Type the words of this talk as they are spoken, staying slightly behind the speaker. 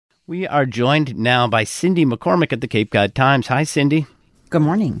We are joined now by Cindy McCormick at the Cape Cod Times. Hi, Cindy. Good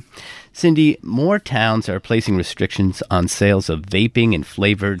morning. Cindy, more towns are placing restrictions on sales of vaping and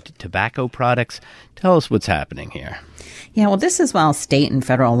flavored tobacco products. Tell us what's happening here. Yeah, well, this is while state and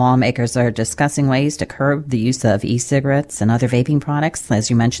federal lawmakers are discussing ways to curb the use of e-cigarettes and other vaping products. As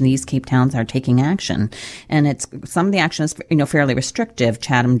you mentioned, these Cape towns are taking action. And some of the action is, fairly restrictive.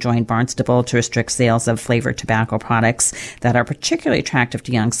 Chatham joined Barnstable to restrict sales of flavored tobacco products that are particularly attractive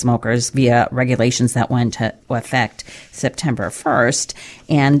to young smokers via regulations that went into effect September 1st.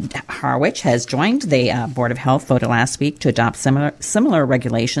 And Harwich has joined. The Board of Health voted last week to adopt similar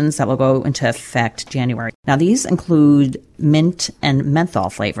regulations that will go into effect January. Now, these include mint and menthol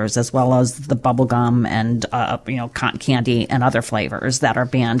flavors, as well as the bubble gum and, cotton candy and other flavors that are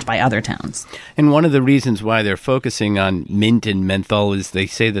banned by other towns. And one of the reasons why they're focusing on mint and menthol is they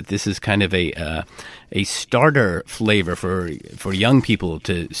say that this is kind of a starter flavor for young people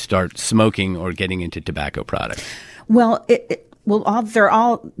to start smoking or getting into tobacco products. Well, they're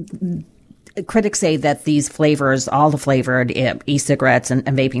all. Critics say that these flavors, all the flavored e-cigarettes and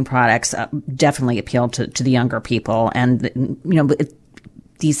vaping products, definitely appeal to the younger people. And,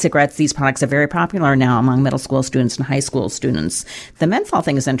 these products are very popular now among middle school students and high school students. The menthol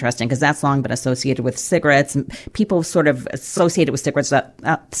thing is interesting because that's long been associated with cigarettes. And people sort of associate it with cigarettes that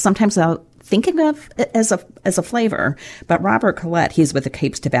sometimes without thinking of it as a flavor. But Robert Collette, he's with the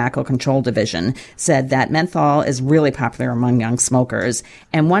Cape's Tobacco Control Division, said that menthol is really popular among young smokers.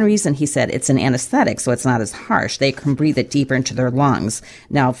 And one reason, he said, it's an anesthetic, so it's not as harsh. They can breathe it deeper into their lungs.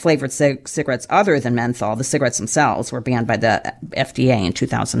 Now, flavored cigarettes other than menthol, the cigarettes themselves, were banned by the FDA in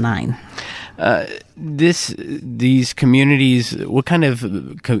 2009. These communities, what kind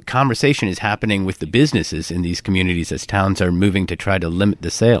of conversation is happening with the businesses in these communities as towns are moving to try to limit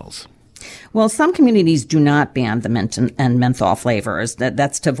the sales? Well, some communities do not ban the mint and menthol flavors.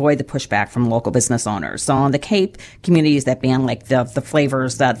 That's to avoid the pushback from local business owners. So on the Cape, communities that ban like the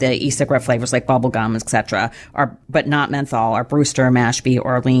flavors, the e-cigarette flavors like bubblegum, etc., but not menthol, are Brewster, Mashpee,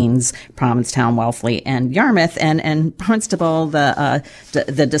 Orleans, Provincetown, Wellfleet, and Yarmouth. And Barnstable,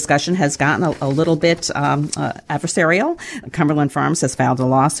 the discussion has gotten a little bit adversarial. Cumberland Farms has filed a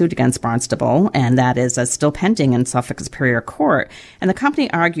lawsuit against Barnstable, and that is still pending in Suffolk Superior Court. And the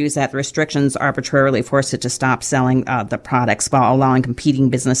company argues that the restrictions arbitrarily force it to stop selling the products while allowing competing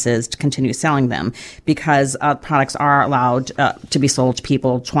businesses to continue selling them, because products are allowed to be sold to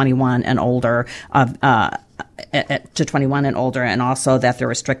people 21 and older, and also that they're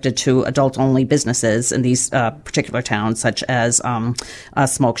restricted to adult-only businesses in these particular towns, such as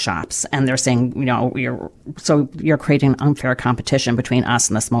smoke shops. And they're saying, you're creating unfair competition between us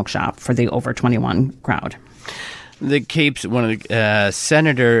and the smoke shop for the over 21 crowd. The Cape's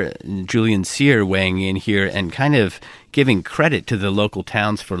Senator Julian Cyr weighing in here and kind of giving credit to the local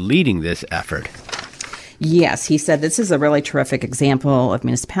towns for leading this effort. Yes, he said this is a really terrific example of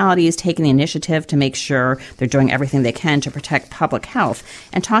municipalities taking the initiative to make sure they're doing everything they can to protect public health.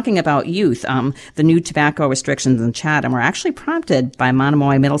 And talking about youth, the new tobacco restrictions in Chatham were actually prompted by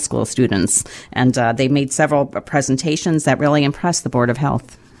Monomoy Middle School students. And they made several presentations that really impressed the Board of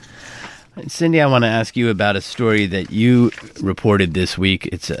Health. Cindy, I want to ask you about a story that you reported this week.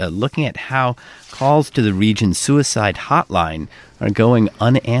 It's looking at how calls to the region's suicide hotline are going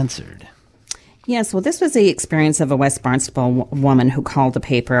unanswered. Yes, well, this was the experience of a West Barnstable woman who called the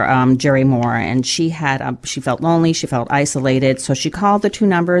paper, Jerry Moore, and she she felt lonely, she felt isolated, so she called the two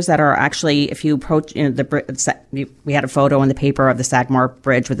numbers that are actually, if you approach, we had a photo in the paper of the Sagamore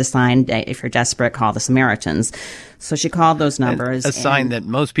Bridge with a sign, if you're desperate, call the Samaritans. So she called those numbers. A sign that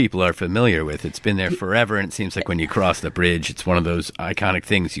most people are familiar with. It's been there forever, and it seems like when you cross the bridge, it's one of those iconic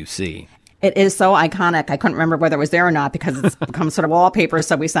things you see. It is so iconic. I couldn't remember whether it was there or not because it's become sort of wallpaper.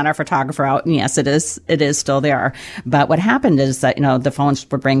 So we sent our photographer out, and yes, it is still there. But what happened is that, the phones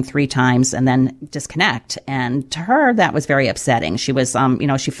would ring 3 times and then disconnect. And to her, that was very upsetting. She was,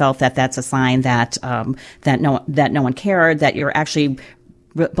 she felt that that's a sign that no one cared, that you're actually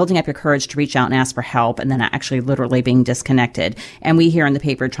building up your courage to reach out and ask for help, and then actually literally being disconnected. And we here in the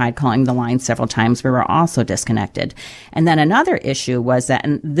paper tried calling the line several times. We were also disconnected. And then another issue was that,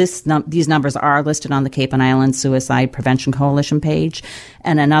 and these numbers are listed on the Cape and Islands Suicide Prevention Coalition page.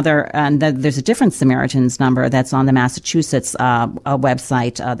 And there's a different Samaritans number that's on the Massachusetts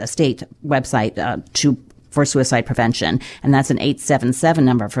website, the state website, to for suicide prevention, and that's an 877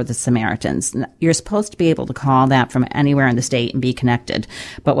 number for the Samaritans. You're supposed to be able to call that from anywhere in the state and be connected.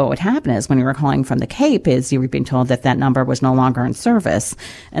 But what would happen is when you were calling from the Cape is you were being told that number was no longer in service.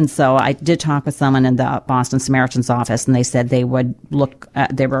 And so I did talk with someone in the Boston Samaritans office, and they said they would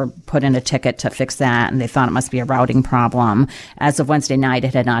they were put in a ticket to fix that, and they thought it must be a routing problem. As of Wednesday night,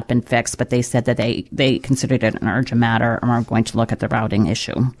 it had not been fixed, but they said that they considered it an urgent matter and are going to look at the routing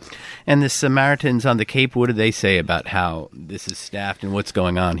issue. And the Samaritans on the Cape, what do they say about how this is staffed and what's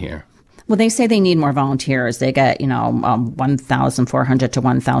going on here? Well, they say they need more volunteers. They get, 1,400 to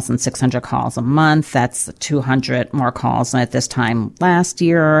 1,600 calls a month. That's 200 more calls than at this time last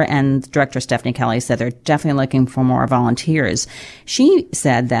year. And Director Stephanie Kelly said they're definitely looking for more volunteers. She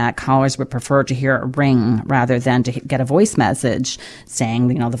said that callers would prefer to hear a ring rather than to get a voice message saying,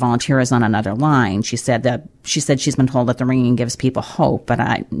 the volunteer is on another line. She said she's been told that the ringing gives people hope,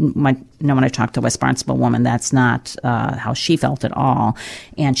 but when I talked to a West Barnstable woman, that's not how she felt at all.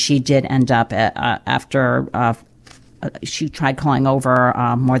 And she did end up after she tried calling over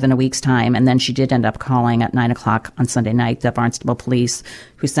more than a week's time, and then she did end up calling at 9:00 on Sunday night the Barnstable police,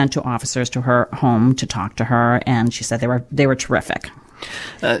 who sent 2 officers to her home to talk to her, and she said they were terrific.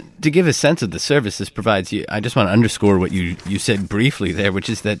 To give a sense of the service this provides you, I just want to underscore what you said briefly there, which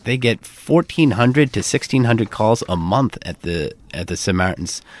is that they get 1,400 to 1,600 calls a month at the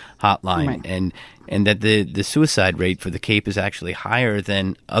Samaritans hotline, right. and that the suicide rate for the Cape is actually higher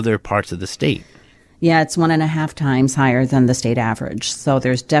than other parts of the state. Yeah, it's 1.5 times higher than the state average. So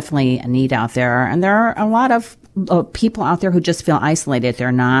there's definitely a need out there, and there are a lot of people out there who just feel isolated.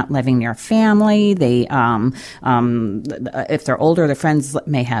 They're not living near family. They, if they're older, their friends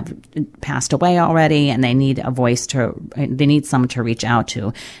may have passed away already, and they need they need someone to reach out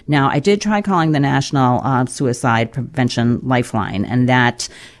to. Now, I did try calling the National Suicide Prevention Lifeline, and that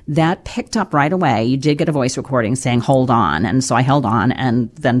picked up right away. You did get a voice recording saying, hold on. And so I held on, and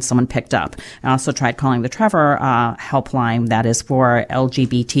then someone picked up. I also tried calling the Trevor helpline, that is for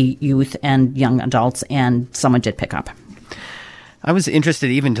LGBT youth and young adults, and someone did pick up. I was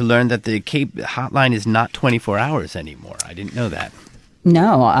interested even to learn that the Cape hotline is not 24 hours anymore. I didn't know that.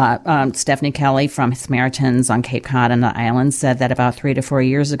 No, Stephanie Kelly from Samaritans on Cape Cod and the islands said that about 3 to 4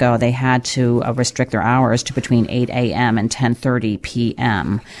 years ago, they had to restrict their hours to between 8 a.m. and 10:30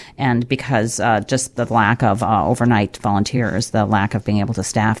 p.m. And because just the lack of overnight volunteers, the lack of being able to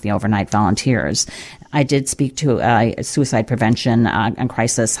staff the overnight volunteers. I did speak to a suicide prevention and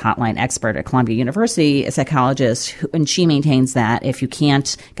crisis hotline expert at Columbia University, a psychologist, and she maintains that if you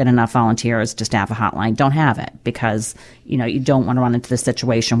can't get enough volunteers to staff a hotline, don't have it, because you don't want to run into the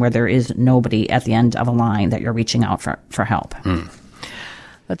situation where there is nobody at the end of a line that you're reaching out for help.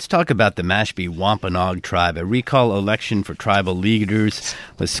 Let's talk about the Mashpee Wampanoag tribe. A recall election for tribal leaders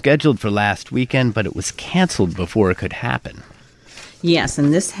was scheduled for last weekend, but it was canceled before it could happen. Yes,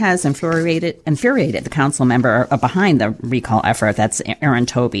 and this has infuriated the council member behind the recall effort. That's Aaron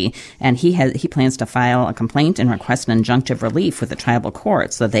Toby, and he plans to file a complaint and request an injunctive relief with the tribal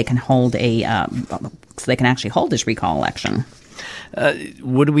court so that they can actually hold this recall election.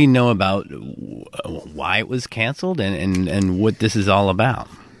 What do we know about why it was canceled and what this is all about?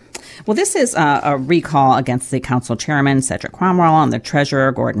 Well, this is a recall against the council chairman, Cedric Cromwell, and the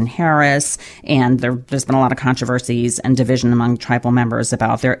treasurer, Gordon Harris, and there's been a lot of controversies and division among tribal members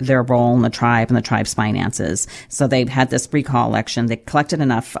about their role in the tribe and the tribe's finances. So they've had this recall election. They collected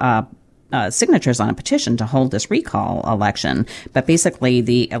enough signatures on a petition to hold this recall election, but basically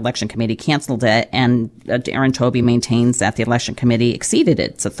the election committee canceled it, and Aaron Toby maintains that the election committee exceeded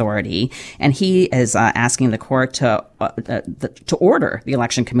its authority, and he is asking the court to order the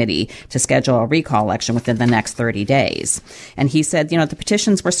election committee to schedule a recall election within the next 30 days. And he said, the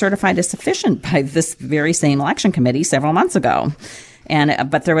petitions were certified as sufficient by this very same election committee several months ago.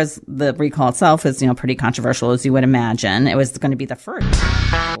 But the recall itself is, pretty controversial, as you would imagine. It was going to be the first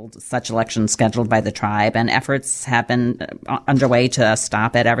such election scheduled by the tribe, and efforts have been underway to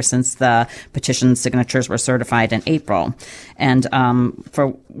stop it ever since the petition signatures were certified in April. And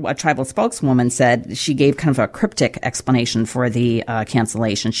for a tribal spokeswoman said, she gave kind of a cryptic explanation for the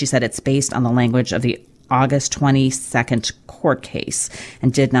cancellation. She said it's based on the language of the August 22nd court case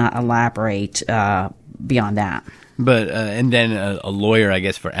and did not elaborate beyond that. But and then a lawyer, I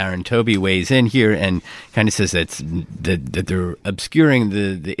guess, for Aaron Toby weighs in here and kind of says that they're obscuring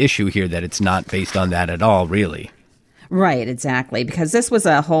the issue here, that it's not based on that at all, really. Right, exactly, because this was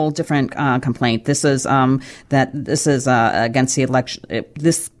a whole different complaint. This is against the election.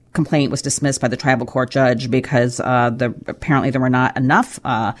 This complaint was dismissed by the tribal court judge because apparently there were not enough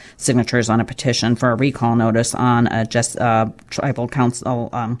signatures on a petition for a recall notice on tribal council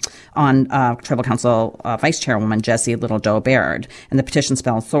vice chairwoman Jessie Little Doe Baird, and the petition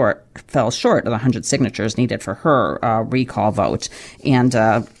fell short of the 100 signatures needed for her recall vote, and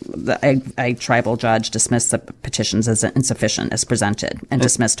a tribal judge dismissed the petitions as insufficient as presented and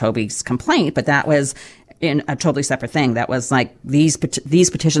dismissed Toby's complaint, but that was in a totally separate thing. That was like these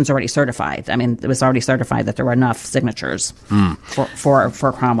petitions are already certified. I mean, it was already certified that there were enough signatures for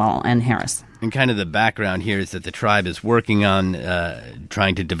Cromwell and Harris. And kind of the background here is that the tribe is working on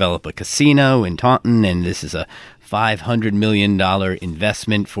trying to develop a casino in Taunton, and this is a $500 million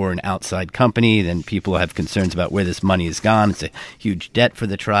investment for an outside company. Then people have concerns about where this money has gone. It's a huge debt for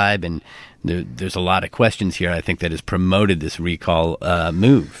the tribe, and there's a lot of questions here, I think, that has promoted this recall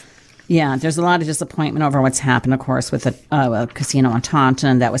move. Yeah, there's a lot of disappointment over what's happened, of course, with a casino in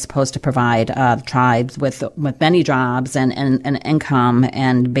Taunton that was supposed to provide tribes with many jobs and income.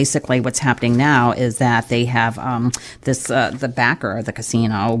 And basically what's happening now is that they have the backer of the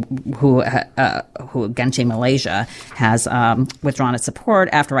casino, who Genting Malaysia, has withdrawn its support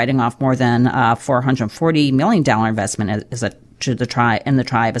after writing off more than $440 million investment to the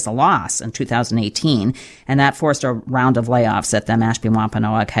tribe as a loss in 2018, and that forced a round of layoffs at the Mashpee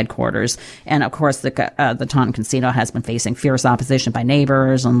Wampanoag headquarters. And of course, the Taunton Casino has been facing fierce opposition by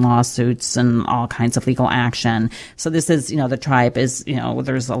neighbors and lawsuits and all kinds of legal action. So this is, the tribe is,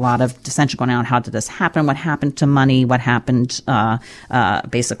 there's a lot of dissension going on. How did this happen? What happened to money? What happened?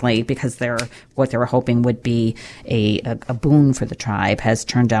 Basically, because what they were hoping would be a boon for the tribe has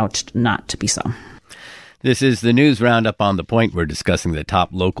turned out not to be so. This is the News Roundup on The Point. We're discussing the top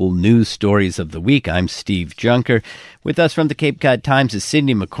local news stories of the week. I'm Steve Junker. With us from the Cape Cod Times is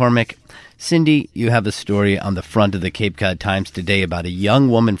Cindy McCormick. Cindy, you have a story on the front of the Cape Cod Times today about a young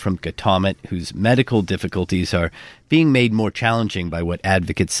woman from Katomet whose medical difficulties are being made more challenging by what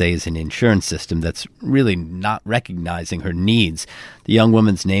advocates say is an insurance system that's really not recognizing her needs. The young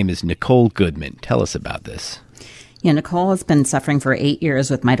woman's name is Nicole Goodman. Tell us about this. Yeah, Nicole has been suffering for 8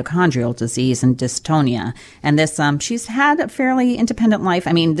 years with mitochondrial disease and dystonia. And this, she's had a fairly independent life.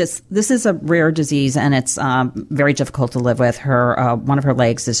 I mean, this is a rare disease, and it's very difficult to live with. Her one of her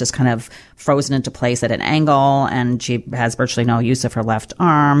legs is just kind of frozen into place at an angle, and she has virtually no use of her left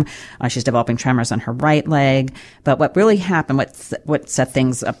arm. She's developing tremors on her right leg. But what really happened, what set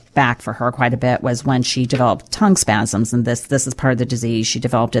things back for her quite a bit, was when she developed tongue spasms, and this is part of the disease. She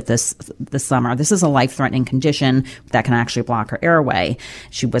developed it this summer. This is a life-threatening condition that can actually block her airway.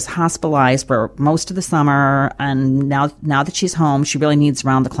 She was hospitalized for most of the summer, and now that she's home, she really needs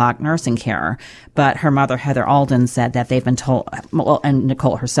round-the-clock nursing care. But her mother, Heather Alden, said that they've been told, and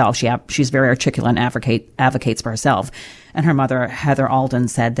Nicole herself, she's very articulate and advocates for herself. And her mother, Heather Alden,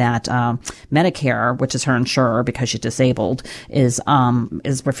 said that Medicare, which is her insurer because she's disabled, is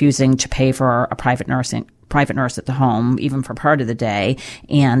refusing to pay for a private nurse at the home, even for part of the day,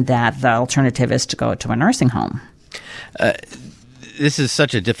 and that the alternative is to go to a nursing home. This is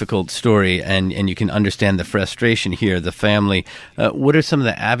such a difficult story, and you can understand the frustration here, the family. What are some of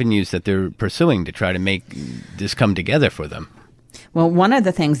the avenues that they're pursuing to try to make this come together for them? Well, one of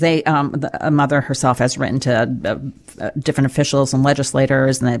the things the mother herself has written to different officials and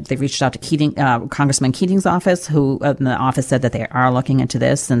legislators, and they reached out to Congressman Keating's office, who in the office said that they are looking into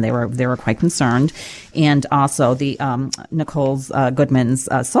this, and they were quite concerned. And also the Nicole Goodman's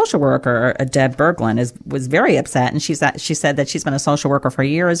social worker, Deb Berglund, was very upset, and she said that she's been a social worker for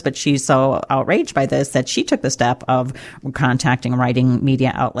years, but she's so outraged by this that she took the step of contacting writing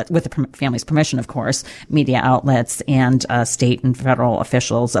media outlets, with the family's permission, of course, media outlets and state and federal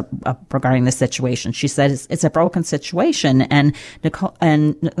officials regarding the situation. She said it's a broken situation, and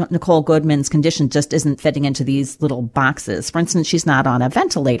Nicole Goodman's condition just isn't fitting into these little boxes. For instance, she's not on a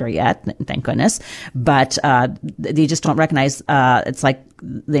ventilator yet, thank goodness, but they just don't recognize. It's like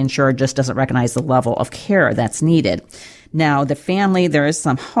the insurer just doesn't recognize the level of care that's needed. Now, the family, there is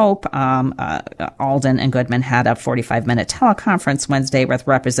some hope. Alden and Goodman had a 45-minute teleconference Wednesday with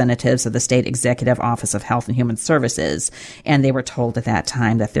representatives of the State Executive Office of Health and Human Services, and they were told at that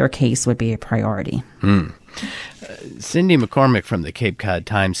time that their case would be a priority. Cindy McCormick from the Cape Cod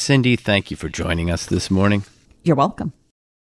Times. Cindy, thank you for joining us this morning. You're welcome.